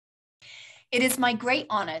It is my great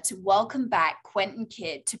honor to welcome back Quentin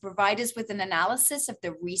Kidd to provide us with an analysis of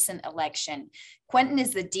the recent election. Quentin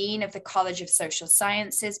is the Dean of the College of Social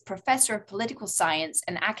Sciences, Professor of Political Science,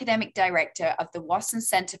 and Academic Director of the Wasson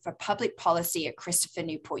Center for Public Policy at Christopher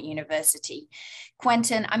Newport University.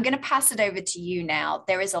 Quentin, I'm going to pass it over to you now.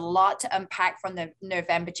 There is a lot to unpack from the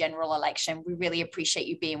November general election. We really appreciate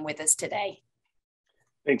you being with us today.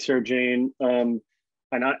 Thanks, Sarah Jane.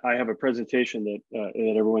 And I have a presentation that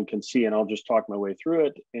everyone can see, and I'll just talk my way through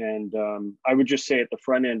it. And I would just say at the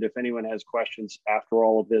front end, if anyone has questions after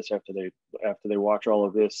all of this, after they watch all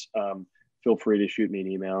of this, feel free to shoot me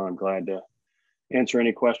an email. I'm glad to answer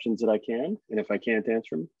any questions that I can. And if I can't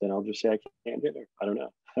answer them, then I'll just say I can't do it. I don't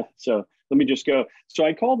know. So let me just go. So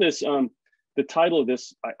I call this, the title of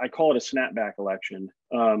this, I call it a snapback election.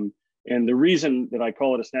 And the reason that I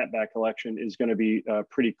call it a snapback election is going to be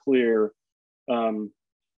pretty clear.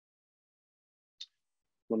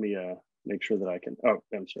 Let me make sure that I can, oh,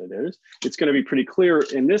 I'm sorry, there it is. It's going to be pretty clear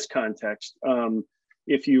in this context.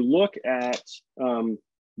 If you look at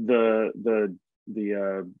the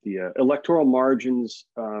electoral margins,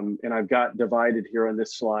 and I've got divided here on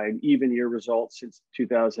this slide, even year results since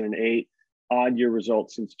 2008, odd year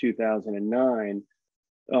results since 2009.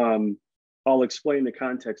 I'll explain the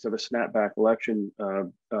context of a snapback election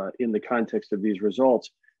in the context of these results.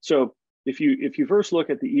 So if you first look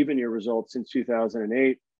at the even year results since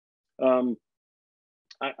 2008,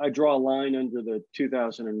 I draw a line under the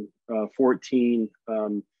 2014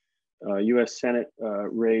 U.S. Senate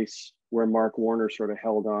race where Mark Warner sort of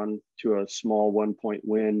held on to a small 1-point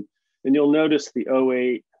win. And you'll notice the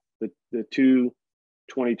 08, the two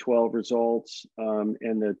 2012 results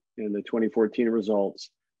and the 2014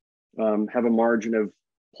 results have a margin of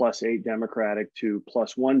 +8 Democratic to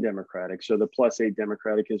 +1 Democratic. So the +8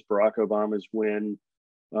 Democratic is Barack Obama's win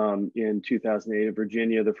in 2008 in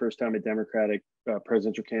Virginia, the first time a Democratic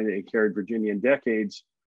presidential candidate carried Virginia in decades.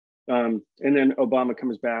 And then Obama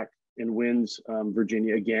comes back and wins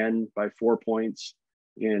Virginia again by 4 points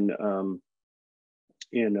in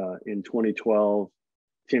 2012.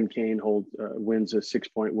 Tim Kaine wins a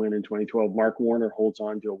 6-point win in 2012. Mark Warner holds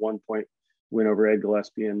on to a 1-point win over Ed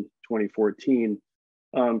Gillespie in 2014.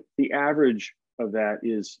 The average of that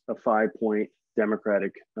is a 5-point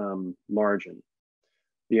Democratic margin.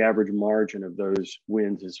 The average margin of those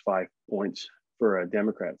wins is 5 points for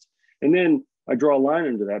Democrats. And then I draw a line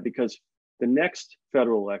under that because the next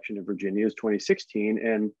federal election in Virginia is 2016,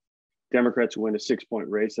 and Democrats win a 6-point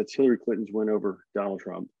race. That's Hillary Clinton's win over Donald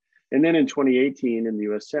Trump. And then in 2018, in the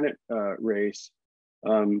U.S. Senate race,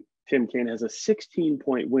 Tim Kaine has a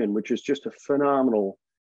 16-point win, which is just a phenomenal,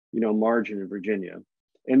 margin in Virginia.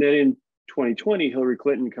 And then in 2020, Hillary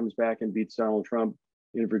Clinton comes back and beats Donald Trump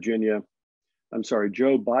in Virginia. I'm sorry,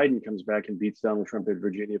 Joe Biden comes back and beats Donald Trump in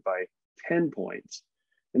Virginia by 10 points.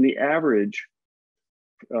 And the average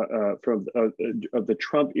of the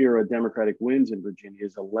Trump era Democratic wins in Virginia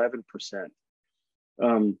is 11%.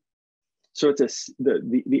 So it's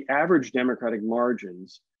the average Democratic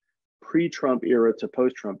margins pre-Trump era to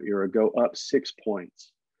post-Trump era go up 6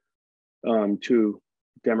 points to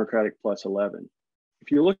Democratic +11. If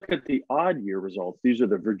you look at the odd year results, these are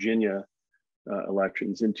the Virginia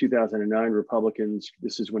elections. In 2009, Republicans,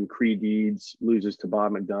 this is when Creed Deeds loses to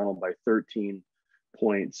Bob McDonnell by 13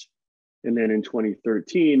 points. And then in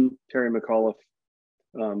 2013, Terry McAuliffe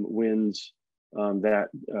wins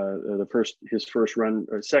his first run,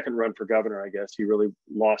 or second run for governor, I guess. He really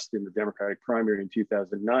lost in the Democratic primary in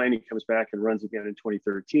 2009. He comes back and runs again in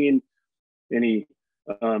 2013, and he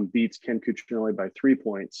beats Ken Cuccinelli by 3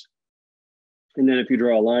 points. And then if you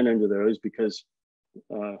draw a line under those, because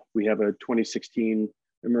we have a 2016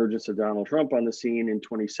 emergence of Donald Trump on the scene. In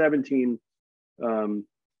 2017,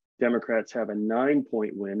 Democrats have a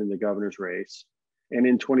 9-point win in the governor's race. And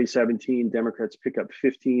in 2017, Democrats pick up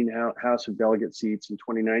 15 House of Delegate seats. In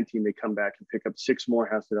 2019, they come back and pick up 6 more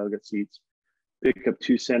House of Delegate seats, pick up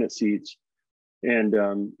 2 Senate seats. And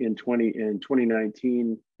in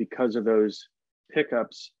 2019, because of those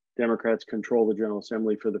pickups, Democrats control the General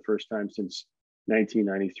Assembly for the first time since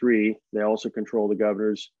 1993. They also control the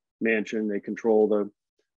governor's mansion. They control the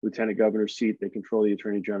lieutenant governor's seat. They control the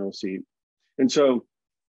attorney general's seat. And so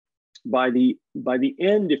by the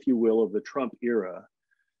end, if you will, of the Trump era,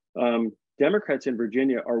 Democrats in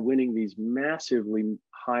Virginia are winning these massively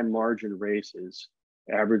high margin races,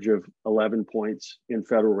 average of 11 points in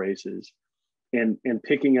federal races, and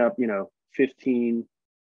picking up, 15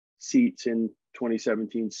 seats in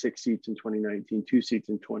 2017, 6 seats in 2019, 2 seats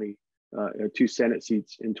in 2 Senate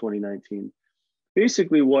seats in 2019.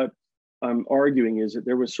 Basically, what I'm arguing is that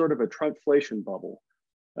there was sort of a Trumpflation bubble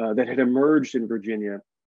that had emerged in Virginia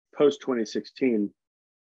post 2016.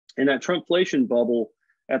 And that Trumpflation bubble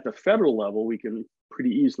at the federal level, we can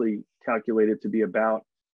pretty easily calculate it to be about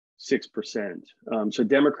 6%. So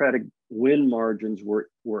Democratic win margins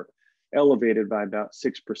were elevated by about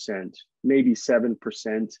 6%, maybe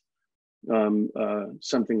 7%,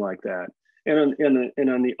 something like that. And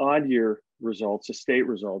on the odd year results, the state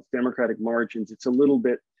results, Democratic margins, it's a little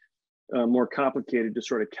bit more complicated to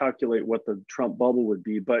sort of calculate what the Trump bubble would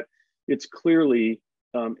be, but it's clearly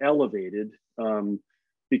elevated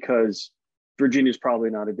because Virginia is probably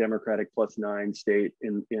not a Democratic +9 state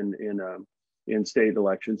in state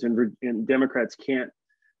elections, and Democrats can't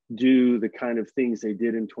do the kind of things they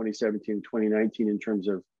did in 2017, 2019 in terms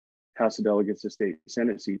of House of Delegates to state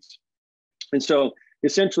Senate seats. And so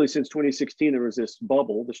essentially since 2016, there was this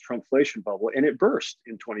bubble, this Trumpflation bubble, and it burst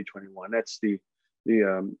in 2021. That's the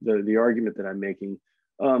argument that I'm making.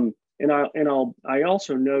 I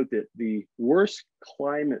also note that the worst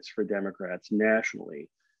climates for Democrats nationally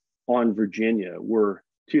on Virginia were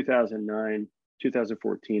 2009,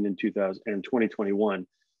 2014, and 2021.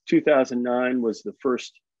 2009 was the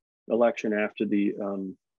first election after the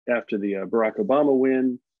Barack Obama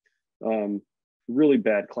win. Really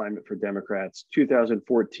bad climate for Democrats.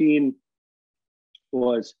 2014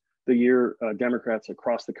 was the year Democrats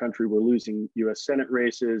across the country were losing U.S. Senate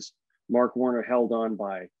races. Mark Warner held on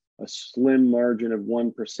by a slim margin of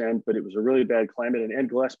 1%, but it was a really bad climate. And Ed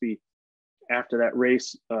Gillespie, after that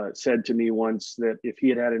race, said to me once that if he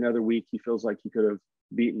had had another week, he feels like he could have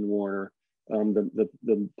beaten Warner.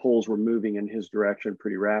 The polls were moving in his direction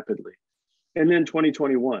pretty rapidly. And then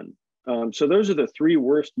 2021. So those are the three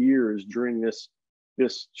worst years during this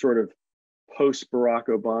sort of post-Barack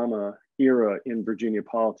Obama era in Virginia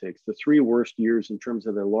politics, the three worst years in terms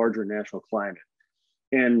of the larger national climate.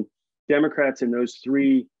 And Democrats in those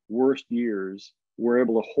three worst years were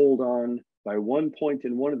able to hold on by 1 point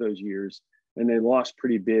in one of those years, and they lost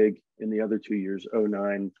pretty big in the other 2 years,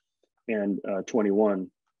 09 and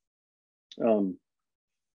 21. I'm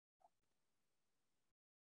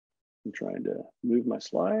trying to move my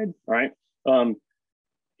slide. All right.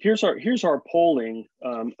 Here's our polling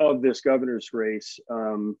of this governor's race.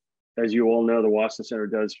 As you all know, the Wasson Center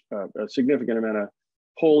does a significant amount of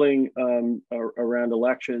polling around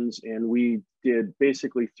elections, and we did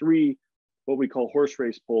basically three what we call horse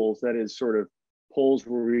race polls. That is sort of polls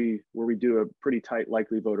where we do a pretty tight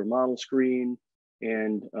likely voter model screen,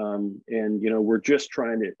 and we're just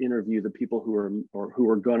trying to interview the people who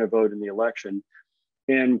are going to vote in the election.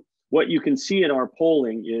 And what you can see in our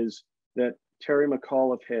polling is that Terry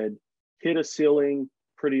McAuliffe had hit a ceiling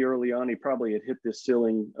pretty early on. He probably had hit this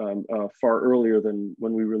ceiling far earlier than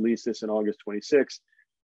when we released this in August 26th.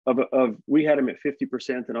 We had him at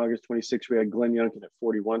 50%. In August 26th, we had Glenn Youngkin at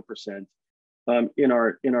 41%. In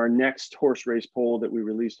our next horse race poll that we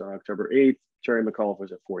released on October 8th, Terry McAuliffe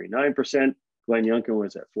was at 49%. Glenn Youngkin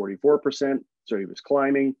was at 44%, so he was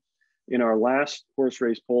climbing. In our last horse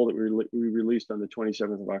race poll that we released on the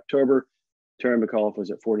 27th of October, Terry McAuliffe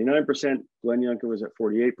was at 49%, Glenn Youngkin was at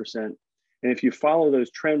 48%. And if you follow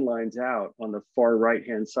those trend lines out on the far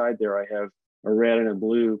right-hand side there, I have a red and a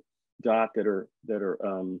blue dot that are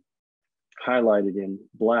highlighted in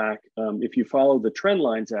black. If you follow the trend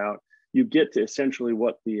lines out, you get to essentially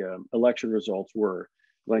what the election results were.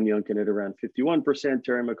 Glenn Youngkin at around 51%,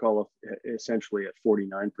 Terry McAuliffe essentially at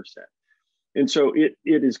 49%. And so it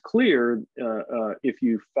is clear, if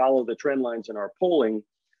you follow the trend lines in our polling,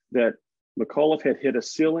 that McAuliffe had hit a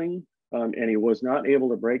ceiling and he was not able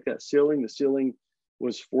to break that ceiling. The ceiling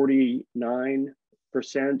was 49%,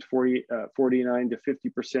 49 to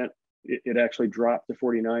 50%. It actually dropped to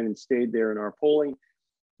 49 and stayed there in our polling.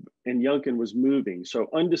 And Youngkin was moving. So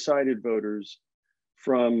undecided voters,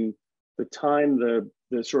 from the time the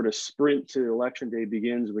sort of sprint to election day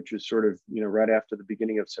begins, which is sort of right after the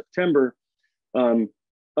beginning of September,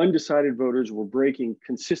 undecided voters were breaking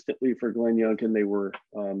consistently for Glenn Youngkin. They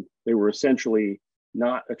were essentially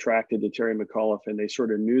not attracted to Terry McAuliffe, and they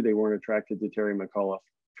sort of knew they weren't attracted to Terry McAuliffe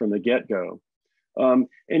from the get-go.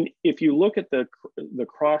 And if you look at the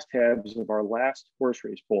crosstabs of our last horse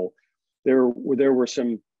race poll, there were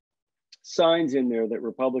some signs in there that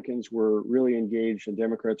Republicans were really engaged and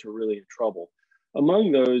Democrats were really in trouble.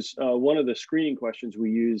 Among those, one of the screening questions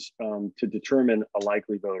we use to determine a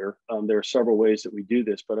likely voter, there are several ways that we do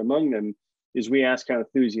this, but among them is we ask how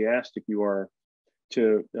enthusiastic you are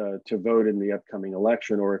to vote in the upcoming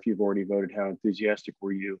election, or if you've already voted, how enthusiastic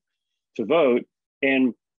were you to vote?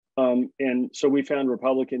 And so we found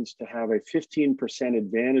Republicans to have a 15%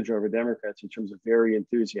 advantage over Democrats in terms of very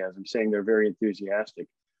enthusiasm, saying they're very enthusiastic.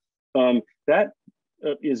 That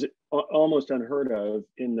is almost unheard of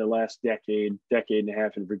in the last decade and a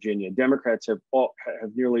half in Virginia. Democrats have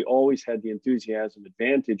nearly always had the enthusiasm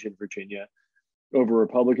advantage in Virginia over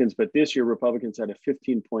Republicans, but this year Republicans had a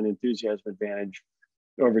 15-point enthusiasm advantage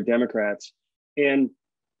over Democrats. And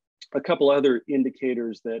a couple other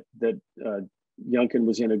indicators that Youngkin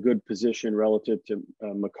was in a good position relative to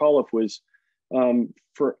McAuliffe was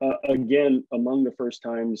again, among the first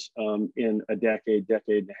times in a decade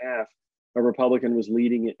and a half, a Republican was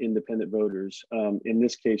leading independent voters. In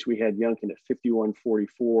this case, we had Youngkin at 51-44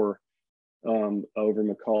 over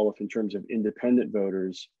McAuliffe in terms of independent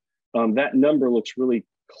voters. That number looks really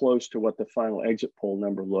close to what the final exit poll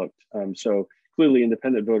number looked. So clearly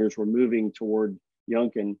independent voters were moving toward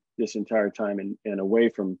Youngkin this entire time and away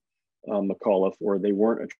from McAuliffe, or they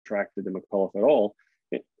weren't attracted to McAuliffe at all.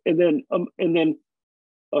 And then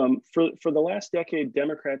for the last decade,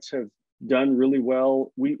 Democrats have done really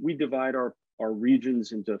well. We divide our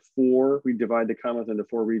regions into four. We divide the Commonwealth into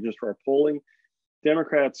four regions for our polling.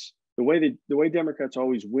 Democrats, the way Democrats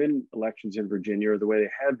always win elections in Virginia, or the way they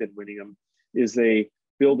have been winning them, is they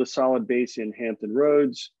build a solid base in Hampton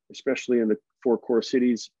Roads, especially in the four core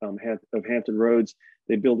cities of Hampton Roads.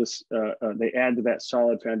 They they add to that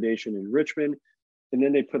solid foundation in Richmond, and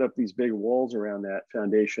then they put up these big walls around that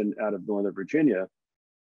foundation out of Northern Virginia.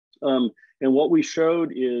 And what we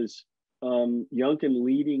showed is Youngkin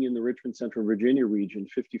leading in the Richmond Central Virginia region,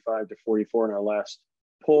 55-44 in our last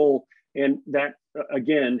poll. And that,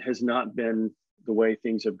 again, has not been the way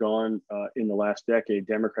things have gone in the last decade.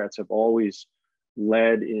 Democrats have always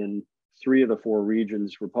led in three of the four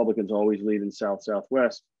regions. Republicans always lead in South,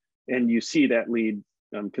 Southwest. And you see that lead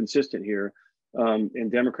consistent here.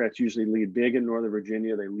 And Democrats usually lead big in Northern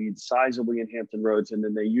Virginia. They lead sizably in Hampton Roads, and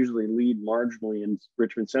then they usually lead marginally in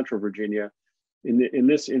Richmond Central Virginia. In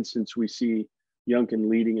this instance, we see Youngkin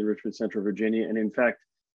leading in Richmond Central Virginia. And in fact,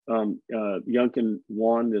 Youngkin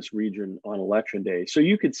won this region on election day. So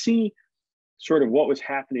you could see sort of what was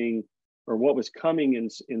happening or what was coming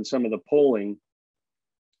in some of the polling.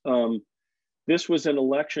 This was an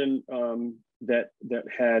election that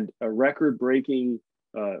had a record-breaking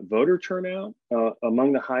voter turnout,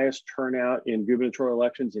 among the highest turnout in gubernatorial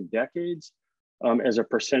elections in decades as a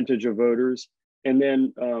percentage of voters, and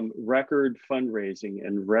then record fundraising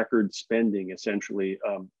and record spending, essentially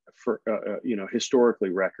for historically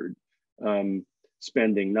record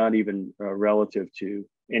spending, not even relative to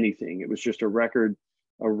anything. It was just a record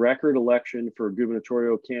election for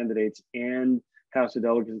gubernatorial candidates and House of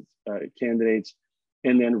Delegates candidates,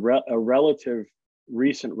 and then a relative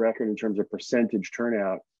recent record in terms of percentage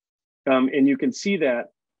turnout. And you can see that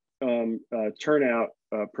turnout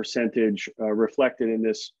percentage reflected in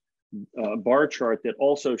this bar chart that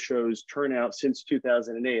also shows turnout since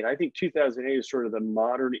 2008. I think 2008 is sort of the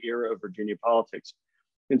modern era of Virginia politics.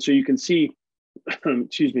 And so you can see,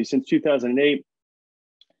 excuse me, since 2008,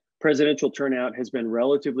 presidential turnout has been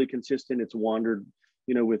relatively consistent. It's wandered,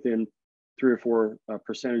 within 3 or 4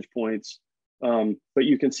 percentage points. But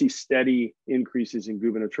you can see steady increases in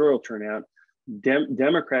gubernatorial turnout.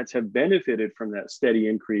 Democrats have benefited from that steady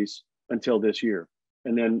increase until this year.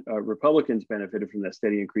 And then Republicans benefited from that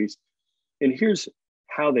steady increase. And here's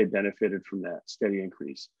how they benefited from that steady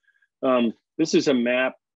increase. This is a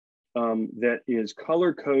map that is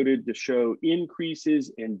color-coded to show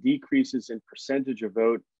increases and decreases in percentage of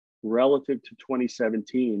vote relative to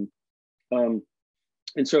 2017.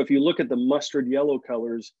 And so if you look at the mustard yellow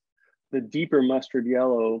colors, the deeper mustard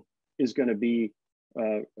yellow is going to be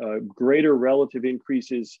greater relative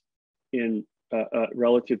increases in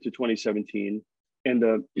relative to 2017. And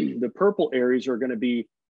the purple areas are going to be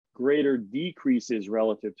greater decreases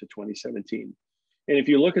relative to 2017. And if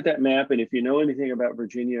you look at that map, and if you know anything about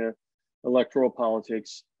Virginia electoral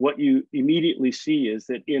politics, what you immediately see is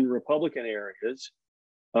that in Republican areas,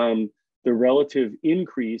 the relative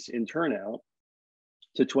increase in turnout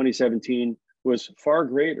to 2017 was far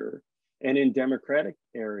greater. And in Democratic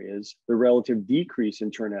areas, the relative decrease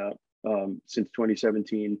in turnout since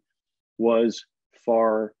 2017 was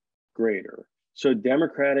far greater. So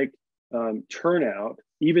Democratic turnout,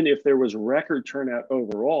 even if there was record turnout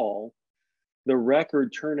overall, the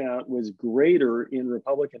record turnout was greater in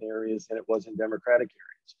Republican areas than it was in Democratic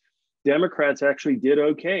areas. Democrats actually did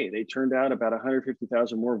okay. They turned out about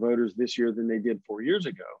 150,000 more voters this year than they did 4 years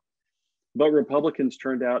ago. But Republicans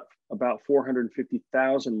turned out about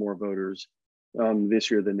 450,000 more voters this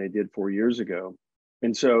year than they did 4 years ago.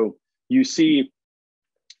 And so you see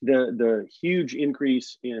the huge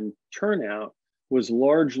increase in turnout was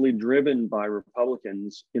largely driven by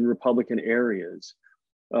Republicans in Republican areas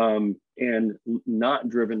and not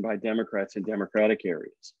driven by Democrats in Democratic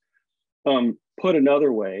areas. Put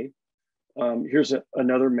another way, here's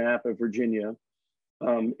another map of Virginia,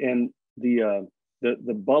 and the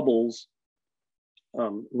bubbles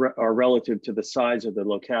are relative to the size of the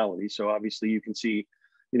locality. So obviously you can see,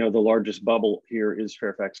 the largest bubble here is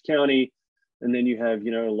Fairfax County, and then you have,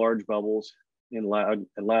 large bubbles in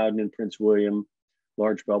Loudoun and Prince William,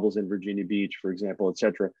 large bubbles in Virginia Beach, for example, et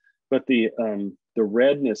cetera. But the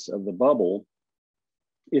redness of the bubble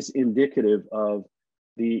is indicative of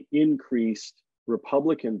the increased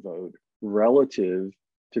Republican vote relative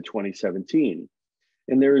to 2017.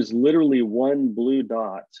 And there is literally one blue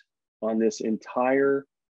dot on this entire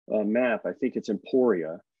map. I think it's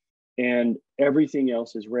Emporia, and everything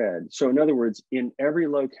else is red. So in other words, in every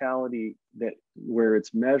locality where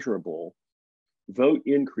it's measurable, vote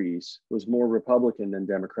increase was more Republican than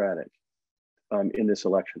Democratic in this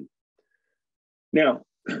election. Now,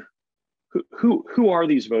 who are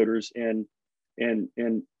these voters, and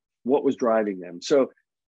what was driving them? So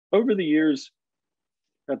over the years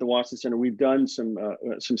at the Watson Center, we've done some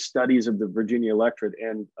studies of the Virginia electorate,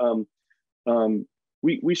 and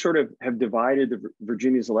we sort of have divided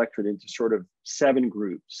Virginia's electorate into sort of 7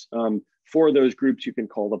 groups. 4 of those groups you can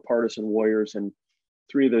call the partisan warriors, and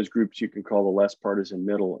 3 of those groups you can call the less partisan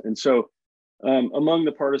middle. And so among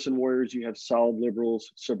the partisan warriors, you have solid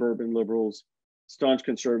liberals, suburban liberals, staunch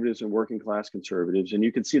conservatives, and working class conservatives. And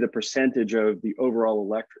you can see the percentage of the overall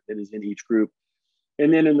electorate that is in each group.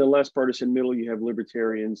 And then in the less partisan middle, you have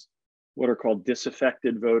libertarians, what are called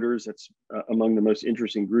disaffected voters. That's among the most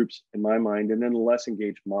interesting groups in my mind. And then the less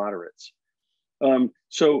engaged moderates.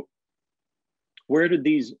 So where did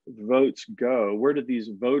these votes go? Where did these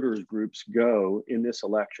voters groups go in this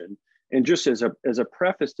election? And just as a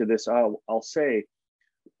preface to this, I'll say,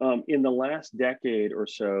 in the last decade or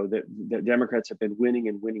so that Democrats have been winning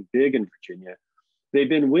and winning big in Virginia, they've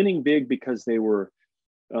been winning big because they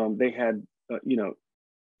had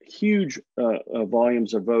huge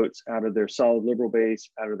volumes of votes out of their solid liberal base,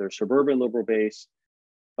 out of their suburban liberal base,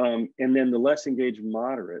 and then the less engaged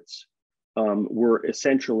moderates were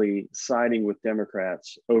essentially siding with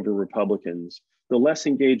Democrats over Republicans. The less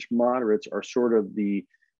engaged moderates are sort of the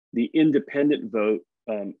independent vote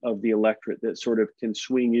of the electorate that sort of can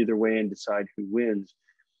swing either way and decide who wins.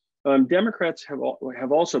 Democrats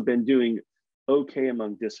have also been doing okay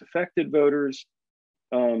among disaffected voters.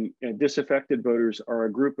 And disaffected voters are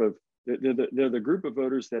a group of, they're the group of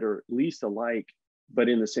voters that are least alike, but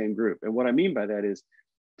in the same group. And what I mean by that is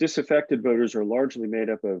disaffected voters are largely made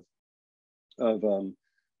up of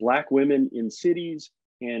Black women in cities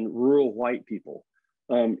and rural white people.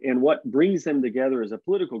 And what brings them together as a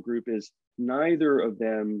political group is neither of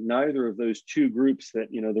those 2 groups, that,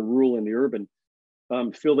 the rural and the urban,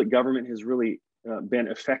 feel that government has really been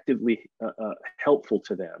effectively helpful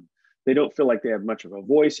to them. They don't feel like they have much of a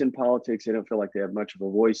voice in politics. They don't feel like they have much of a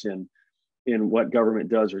voice in what government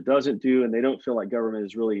does or doesn't do. And they don't feel like government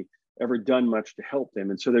has really ever done much to help them.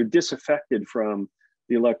 And so they're disaffected from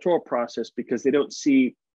the electoral process because they don't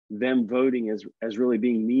see them voting as really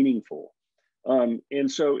being meaningful.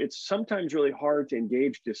 And so it's sometimes really hard to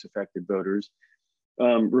engage disaffected voters.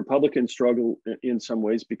 Republicans struggle in some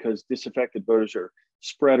ways because disaffected voters are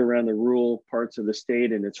spread around the rural parts of the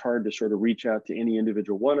state, and it's hard to sort of reach out to any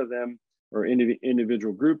individual one of them or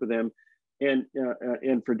individual group of them. And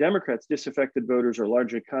for Democrats, disaffected voters are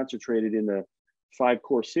largely concentrated in the 5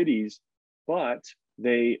 core cities, but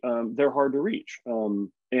they're hard to reach,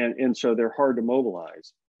 and so they're hard to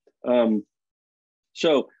mobilize.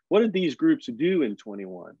 So what did these groups do in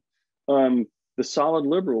 21? The solid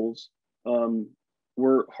liberals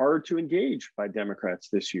were hard to engage by Democrats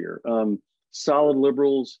this year. Solid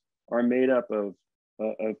liberals are made up of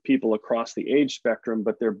people across the age spectrum,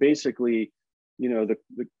 but they're basically, the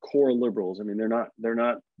core liberals. I mean, they're not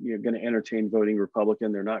going to entertain voting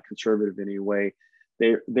Republican. They're not conservative in any way.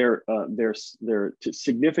 They're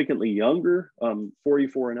significantly younger,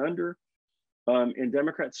 44 and under. And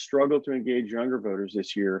Democrats struggled to engage younger voters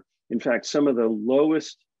this year. In fact, some of the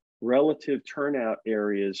lowest relative turnout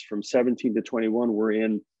areas from 17 to 21 were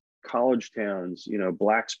in college towns,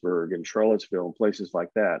 Blacksburg and Charlottesville and places like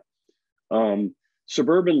that.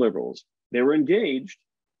 Suburban liberals, they were engaged.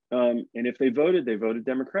 And if they voted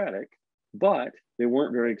Democratic, but they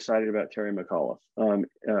weren't very excited about Terry McAuliffe.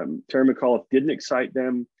 Terry McAuliffe didn't excite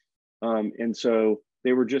them. And so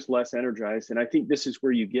they were just less energized. And I think this is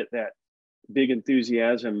where you get that big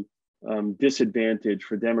enthusiasm disadvantage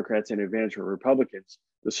for Democrats and advantage for Republicans.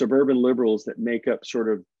 The suburban liberals that make up sort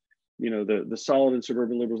of, the solid and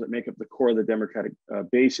suburban liberals that make up the core of the Democratic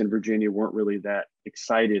base in Virginia weren't really that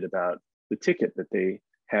excited about the ticket that they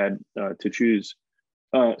had to choose.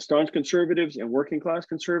 Staunch conservatives and working class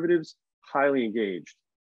conservatives, highly engaged,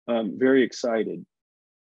 very excited.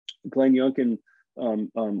 Glenn Youngkin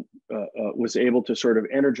was able to sort of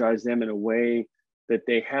energize them in a way that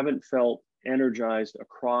they haven't felt energized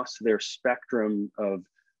across their spectrum of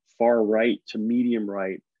far right to medium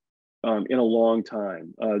right in a long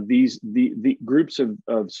time. The groups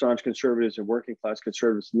of staunch conservatives and working class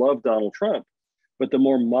conservatives love Donald Trump, but the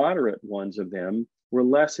more moderate ones of them were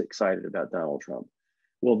less excited about Donald Trump.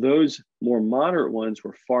 Well, those more moderate ones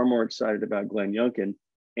were far more excited about Glenn Youngkin,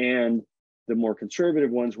 and the more conservative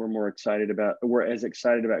ones were as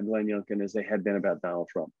excited about Glenn Youngkin as they had been about Donald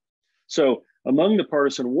Trump. So among the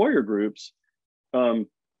partisan warrior groups,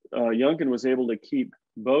 Youngkin was able to keep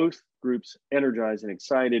both groups energized and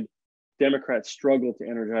excited. Democrats struggled to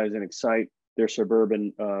energize and excite their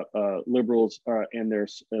suburban liberals and their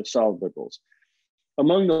solid liberals.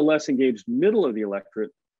 Among the less engaged middle of the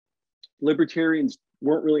electorate, libertarians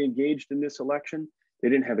weren't really engaged in this election. They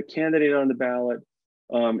didn't have a candidate on the ballot.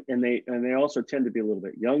 And they also tend to be a little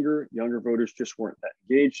bit younger. Younger voters just weren't that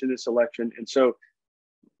engaged in this election. And so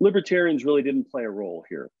libertarians really didn't play a role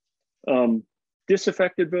here.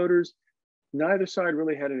 Disaffected voters, neither side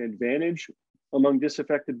really had an advantage among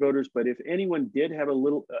disaffected voters, but if anyone did have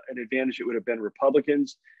an advantage, it would have been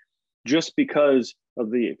Republicans, just because of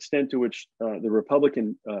the extent to which the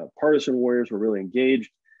Republican partisan warriors were really engaged.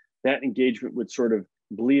 That engagement would sort of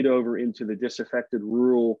bleed over into the disaffected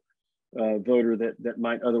rural voter that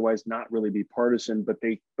might otherwise not really be partisan, but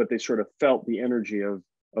they sort of felt the energy of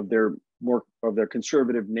their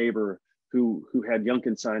conservative neighbor who had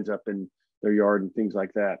Youngkin signs up in their yard and things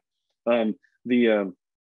like that.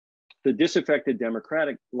 The disaffected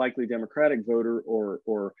likely Democratic voter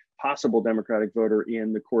or possible Democratic voter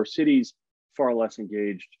in the core cities, far less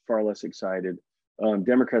engaged, far less excited.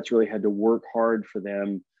 Democrats really had to work hard for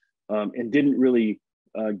them and didn't really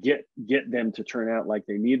get them to turn out like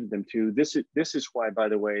they needed them to. This is why, by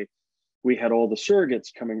the way, we had all the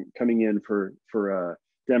surrogates coming in for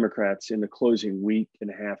Democrats in the closing week and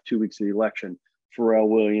a half, 2 weeks of the election. Pharrell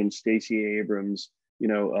Williams, Stacey Abrams,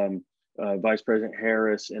 Vice President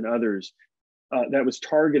Harris, and others. That was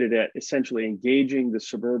targeted at essentially engaging the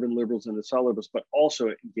suburban liberals and the solid liberals, but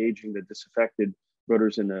also engaging the disaffected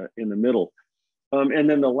voters in the middle. And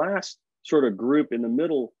then the last sort of group in the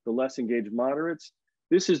middle, the less engaged moderates,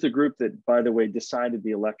 this is the group that, by the way, decided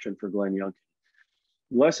the election for Glenn Youngkin.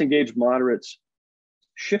 Less engaged moderates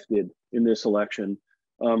shifted in this election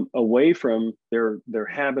away from their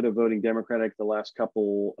habit of voting Democratic the last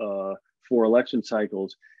couple 4 election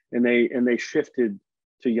cycles, and they shifted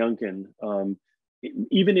to Youngkin.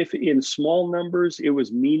 Even if in small numbers, it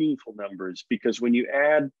was meaningful numbers, because when you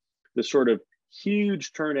add the sort of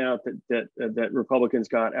huge turnout that Republicans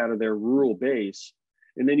got out of their rural base,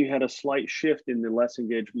 and then you had a slight shift in the less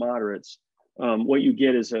engaged moderates, what you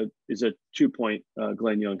get is a 2-point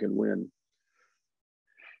Glenn Youngkin win.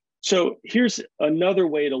 So here's another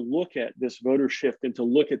way to look at this voter shift and to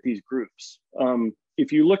look at these groups.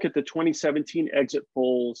 If you look at the 2017 exit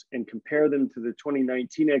polls and compare them to the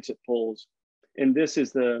 2019 exit polls, and this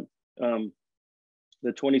is the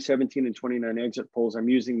 2017 and 2019 exit polls. I'm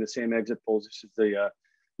using the same exit polls. This is the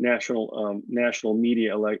national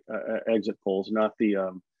media exit polls, not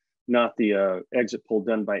the exit poll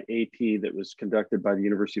done by AP that was conducted by the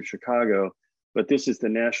University of Chicago, but this is the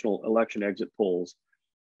national election exit polls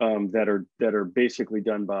that are basically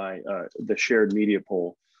done by the shared media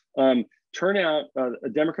poll. Turnout, a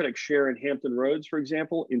Democratic share in Hampton Roads, for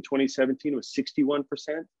example, in 2017 was 61%.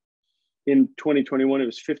 In 2021, it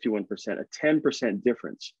was 51%, a 10%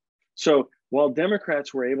 difference. So while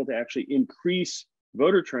Democrats were able to actually increase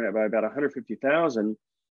voter turnout by about 150,000,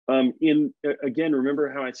 again, remember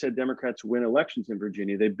how I said Democrats win elections in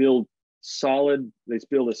Virginia? They build a solid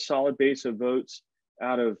base of votes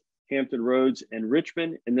out of Hampton Roads and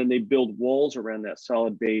Richmond, and then they build walls around that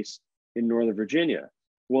solid base in Northern Virginia.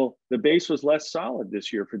 Well, the base was less solid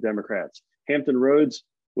this year for Democrats. Hampton Roads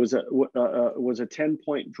was a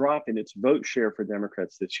 10-point drop in its vote share for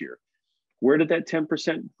Democrats this year. Where did that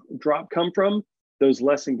 10% drop come from? Those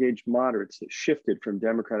less engaged moderates that shifted from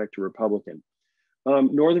Democratic to Republican.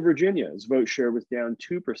 Northern Virginia's vote share was down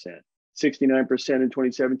 2%, 69% in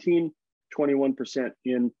 2017, 21%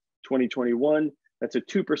 in 2021. That's a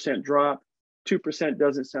 2% drop. 2%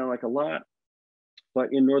 doesn't sound like a lot,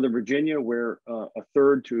 but in Northern Virginia, where a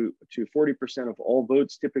third to 40% of all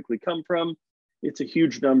votes typically come from, it's a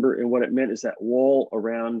huge number. And what it meant is that wall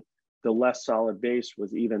around the less solid base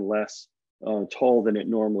was even less tall than it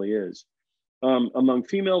normally is. Among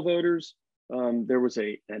female voters, there was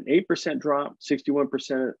an 8% drop,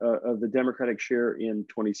 61% of the Democratic share in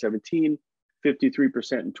 2017,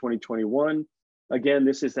 53% in 2021. Again,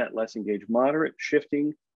 this is that less engaged moderate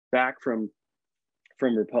shifting back from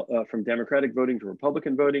Democratic voting to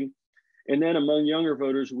Republican voting. And then among younger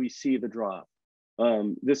voters, we see the drop.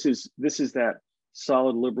 This is that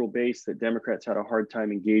solid liberal base that Democrats had a hard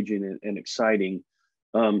time engaging in and exciting.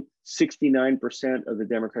 69% of the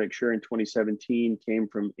Democratic share in 2017 came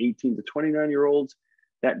from 18 to 29-year-olds.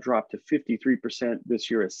 That dropped to 53%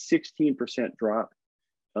 this year, a 16% drop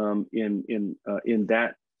in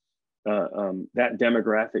that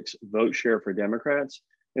demographics vote share for Democrats,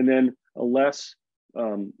 and then a less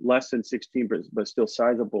than 16, but still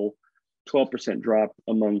sizable 12% drop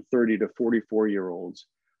among 30 to 44-year-olds.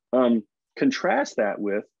 Contrast that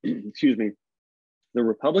with, excuse me, the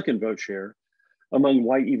Republican vote share among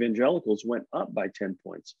white evangelicals went up by 10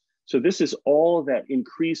 points. So this is all of that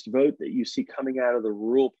increased vote that you see coming out of the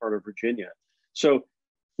rural part of Virginia. So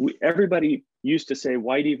everybody used to say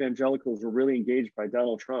white evangelicals were really engaged by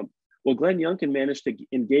Donald Trump. Well, Glenn Youngkin managed to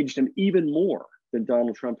engage them even more than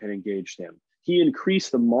Donald Trump had engaged them. He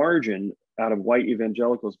increased the margin out of white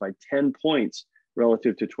evangelicals by 10 points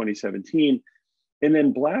relative to 2017. And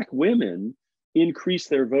then Black women increased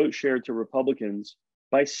their vote share to Republicans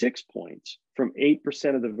by 6 points, from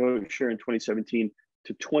 8% of the vote share in 2017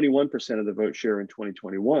 to 21% of the vote share in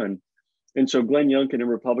 2021. And so Glenn Youngkin and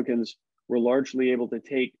Republicans were largely able to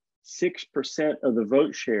take 6% of the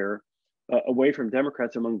vote share away from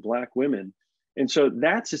Democrats among Black women. And so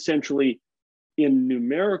that's essentially, in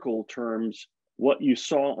numerical terms, what you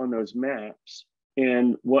saw on those maps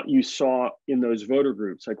and what you saw in those voter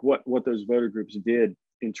groups, like what those voter groups did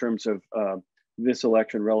in terms of this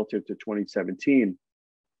election relative to 2017.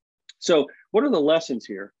 So what are the lessons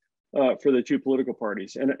here for the two political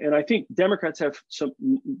parties? And I think Democrats have some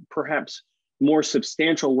perhaps more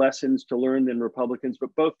substantial lessons to learn than Republicans,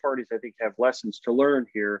 but both parties, I think, have lessons to learn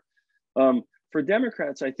here. For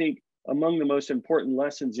Democrats, I think among the most important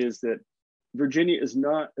lessons is that Virginia is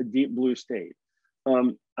not a deep blue state.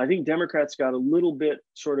 I think Democrats got a little bit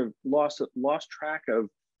sort of lost track of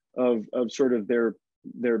sort of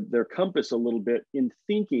their compass a little bit in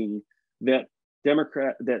thinking that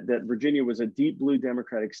that Virginia was a deep blue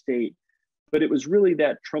Democratic state, but it was really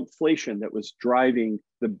that Trumpflation that was driving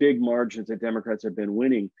the big margins that Democrats have been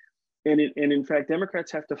winning. And in fact,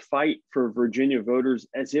 Democrats have to fight for Virginia voters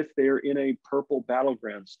as if they're in a purple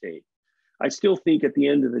battleground state. I still think at the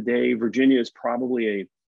end of the day, Virginia is probably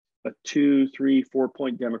a 2, 3, 4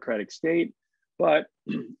 point Democratic state, but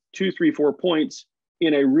 2, 3, 4 points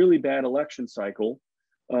in a really bad election cycle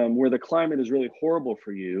where the climate is really horrible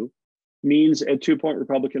for you means a 2-point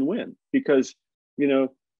Republican win, because,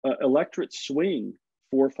 electorates swing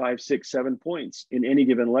 4, 5, 6, 7 points in any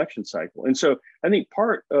given election cycle. And so I think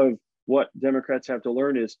part of what Democrats have to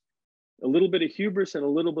learn is a little bit of hubris and a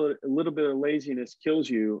little bit of laziness kills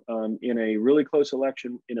you in a really close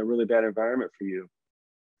election in a really bad environment for you.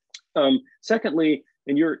 Secondly,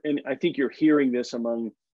 and I think you're hearing this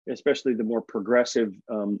among especially the more progressive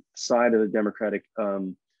side of the Democratic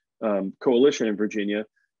coalition in Virginia,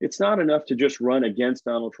 it's not enough to just run against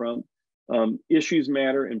Donald Trump. Issues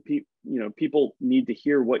matter, and people need to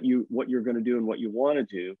hear what you're going to do and what you want to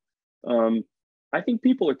do. I think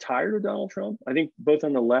people are tired of Donald Trump. I think both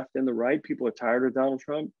on the left and the right, people are tired of Donald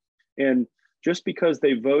Trump. And just because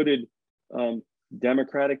they voted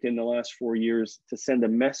Democratic in the last 4 years to send a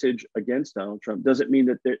message against Donald Trump doesn't mean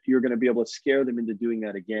that you're going to be able to scare them into doing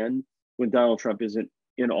that again when Donald Trump isn't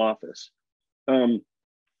in office.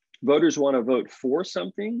 Voters want to vote for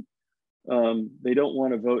something. They don't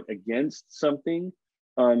want to vote against something.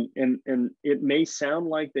 And it may sound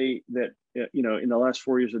like in the last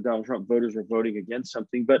 4 years of Donald Trump, voters were voting against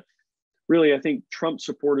something, but really, I think Trump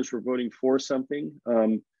supporters were voting for something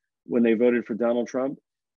when they voted for Donald Trump.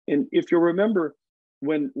 And if you'll remember,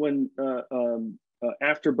 when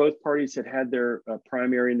after both parties had their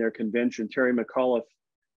primary and their convention, Terry McAuliffe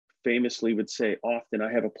famously would say often,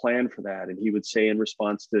 "I have a plan for that," and he would say in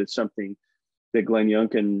response to something that Glenn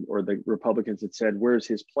Youngkin or the Republicans had said, "Where's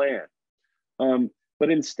his plan?"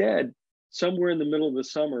 But instead, somewhere in the middle of the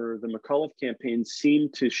summer, the McAuliffe campaign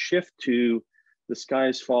seemed to shift to the sky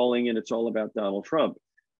is falling and it's all about Donald Trump.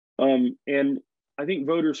 And I think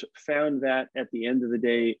voters found that at the end of the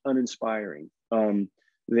day uninspiring.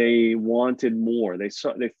 They wanted more.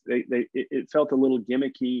 It felt a little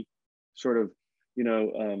gimmicky, sort of,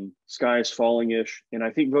 sky is falling-ish. And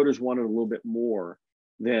I think voters wanted a little bit more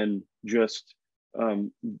than just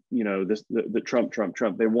the Trump.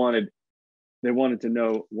 They wanted to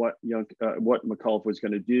know what McAuliffe was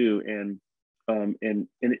going to do, and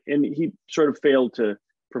he sort of failed to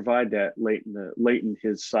provide that late in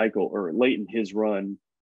his cycle or late in his run.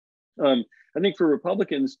 I think for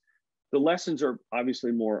Republicans, the lessons are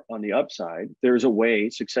obviously more on the upside. There's a way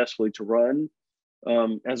successfully to run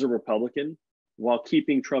as a Republican while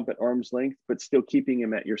keeping Trump at arm's length, but still keeping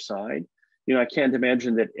him at your side. You know, I can't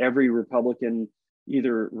imagine that every Republican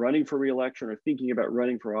either running for reelection or thinking about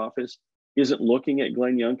running for office isn't looking at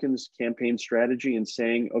Glenn Youngkin's campaign strategy and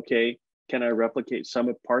saying, okay, can I replicate some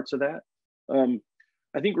of parts of that?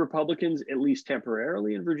 I think Republicans, at least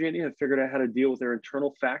temporarily in Virginia, have figured out how to deal with their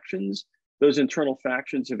internal factions. Those internal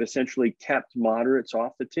factions have essentially kept moderates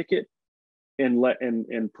off the ticket and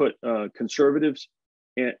put conservatives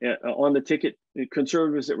on the ticket,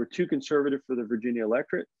 conservatives that were too conservative for the Virginia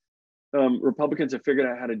electorate. Republicans have figured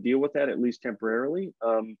out how to deal with that, at least temporarily.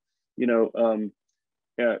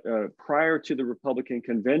 Prior to the Republican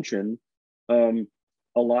convention, a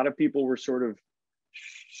lot of people were sort of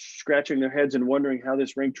scratching their heads and wondering how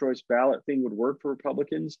this ranked choice ballot thing would work for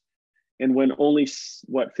Republicans. And when only,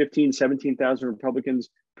 17,000 Republicans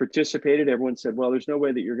participated, everyone said, well, there's no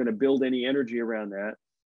way that you're going to build any energy around that.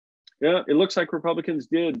 Yeah, it looks like Republicans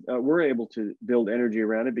were able to build energy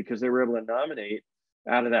around it because they were able to nominate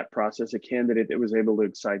out of that process a candidate that was able to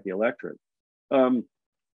excite the electorate.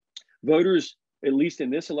 Voters, at least in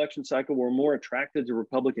this election cycle, were more attracted to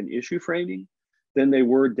Republican issue framing than they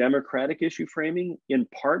were Democratic issue framing, in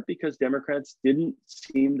part because Democrats didn't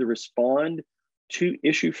seem to respond to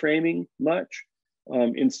issue framing much.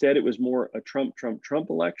 Instead, it was more a Trump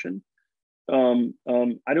election.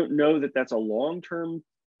 I don't know that that's a long-term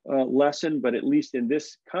lesson, but at least in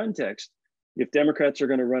this context, if Democrats are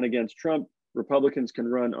going to run against Trump, Republicans can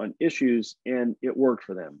run on issues, and it worked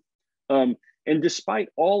for them. And despite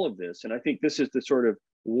all of this, and I think this is the sort of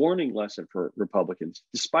warning lesson for Republicans,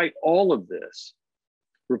 despite all of this,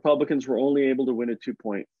 Republicans were only able to win a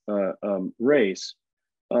 2-point race.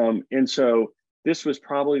 And so this was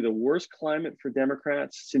probably the worst climate for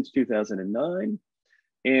Democrats since 2009.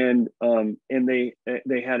 And they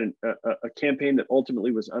had a campaign that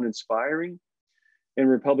ultimately was uninspiring, and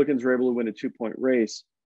Republicans were able to win a 2-point race.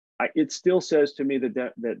 It still says to me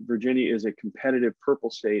that Virginia is a competitive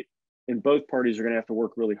purple state, and both parties are going to have to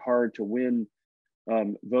work really hard to win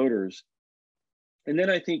voters. And then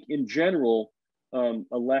I think in general,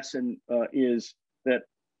 a lesson is that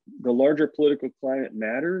the larger political climate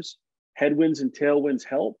matters. Headwinds and tailwinds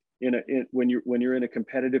help when you're in a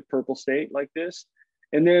competitive purple state like this.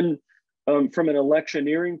 And then from an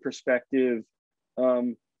electioneering perspective,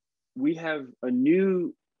 we have a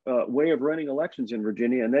new way of running elections in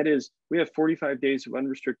Virginia, and that is we have 45 days of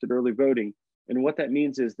unrestricted early voting. And what that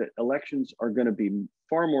means is that elections are going to be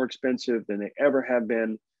far more expensive than they ever have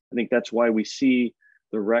been. I think that's why we see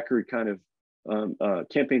the record kind of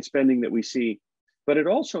campaign spending that we see. But it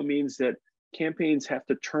also means that campaigns have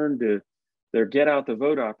to turn to their get out the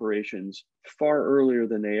vote operations far earlier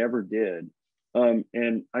than they ever did.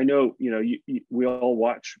 And I know, we all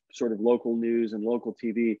watch sort of local news and local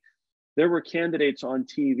TV. There were candidates on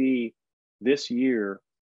TV this year,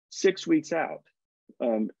 6 weeks out,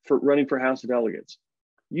 for running for House of Delegates.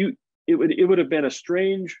 It would have been a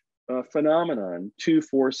strange phenomenon 2,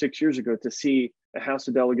 4, 6 years ago to see a House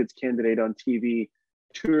of Delegates candidate on TV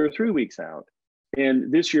 2 or 3 weeks out.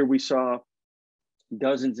 And this year we saw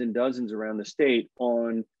dozens and dozens around the state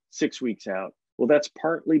on 6 weeks out. Well, that's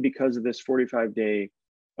partly because of this 45-day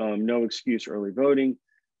no excuse early voting.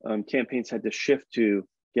 Campaigns had to shift to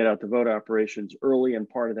get out the vote operations early, and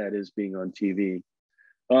part of that is being on TV.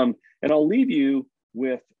 And I'll leave you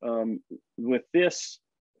with this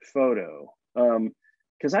photo,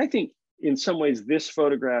 because I think in some ways this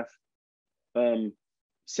photograph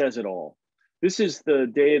says it all. This is the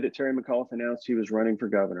day that Terry McAuliffe announced he was running for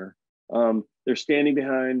governor. They're standing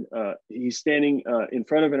behind, he's standing in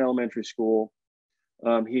front of an elementary school.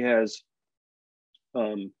 He has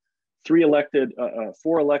 4 elected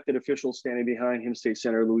officials standing behind him. State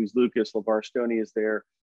Senator Louise Lucas, LeVar Stoney is there.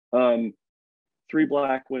 3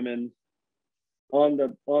 Black women. On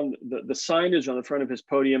the signage on the front of his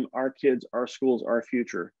podium, "Our kids, our schools, our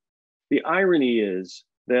future." The irony is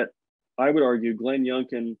that I would argue Glenn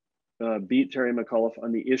Youngkin beat Terry McAuliffe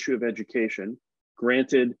on the issue of education.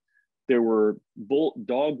 Granted, there were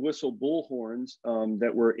dog whistle bullhorns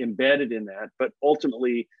that were embedded in that, but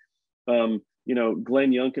ultimately, Glenn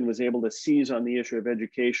Youngkin was able to seize on the issue of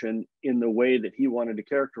education in the way that he wanted to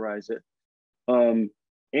characterize it.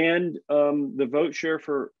 And the vote share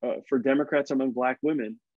for Democrats among Black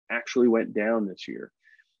women actually went down this year.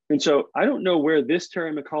 And so I don't know where this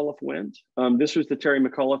Terry McAuliffe went. This was the Terry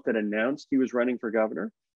McAuliffe that announced he was running for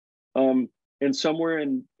governor. And somewhere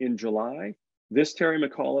in July, this Terry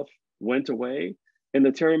McAuliffe went away. And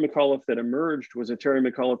the Terry McAuliffe that emerged was a Terry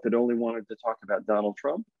McAuliffe that only wanted to talk about Donald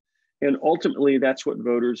Trump. And ultimately, that's what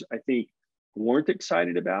voters, I think, weren't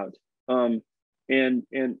excited about, and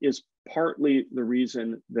is partly the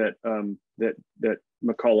reason that that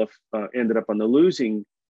McAuliffe ended up on the losing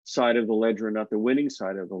side of the ledger and not the winning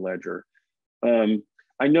side of the ledger.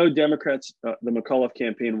 I know Democrats, the McAuliffe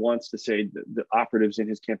campaign wants to say, the operatives in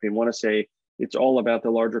his campaign want to say it's all about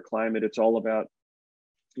the larger climate. It's all about,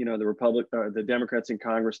 the Democrats in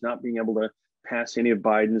Congress not being able to pass any of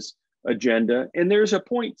Biden's agenda. And there's a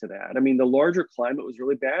point to that. I mean, the larger climate was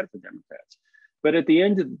really bad for Democrats. But at the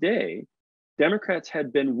end of the day, Democrats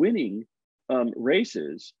had been winning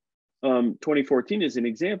races. 2014 is an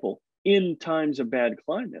example, in times of bad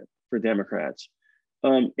climate for Democrats.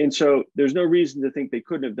 And so there's no reason to think they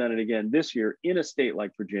couldn't have done it again this year in a state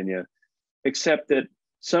like Virginia, except that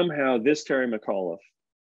somehow this Terry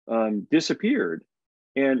McAuliffe disappeared.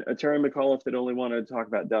 And a Terry McAuliffe that only wanted to talk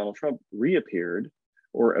about Donald Trump reappeared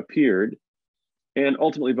or appeared. And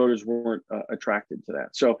ultimately voters weren't attracted to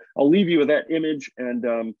that. So I'll leave you with that image.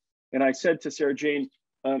 And I said to Sarah Jane,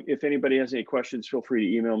 if anybody has any questions, feel free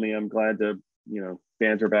to email me. I'm glad to,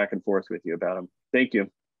 banter back and forth with you about them. Thank you.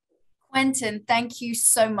 Quentin, thank you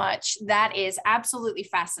so much. That is absolutely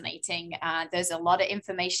fascinating. There's a lot of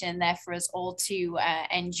information in there for us all to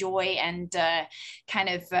enjoy and kind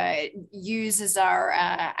of use as our,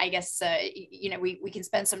 we can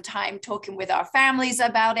spend some time talking with our families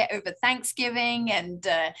about it over Thanksgiving. And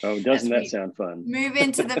doesn't that sound fun? Move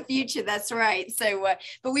into the future. That's right. So,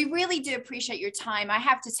 but we really do appreciate your time. I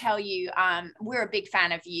have to tell you, we're a big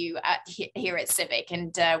fan of you here at Civic,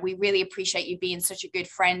 and we really appreciate you being such a good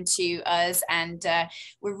friend to us, and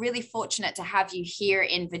we're really fortunate to have you here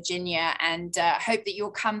in Virginia, and hope that you'll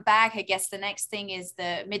come back. I guess the next thing is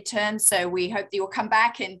the midterm, so we hope that you'll come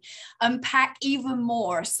back and unpack even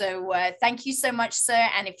more. So thank you so much, sir.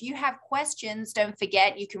 And if you have questions, don't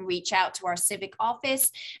forget you can reach out to our Civic office,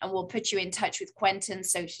 and we'll put you in touch with Quentin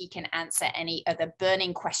so he can answer any other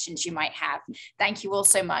burning questions you might have. Thank you all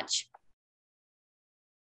so much.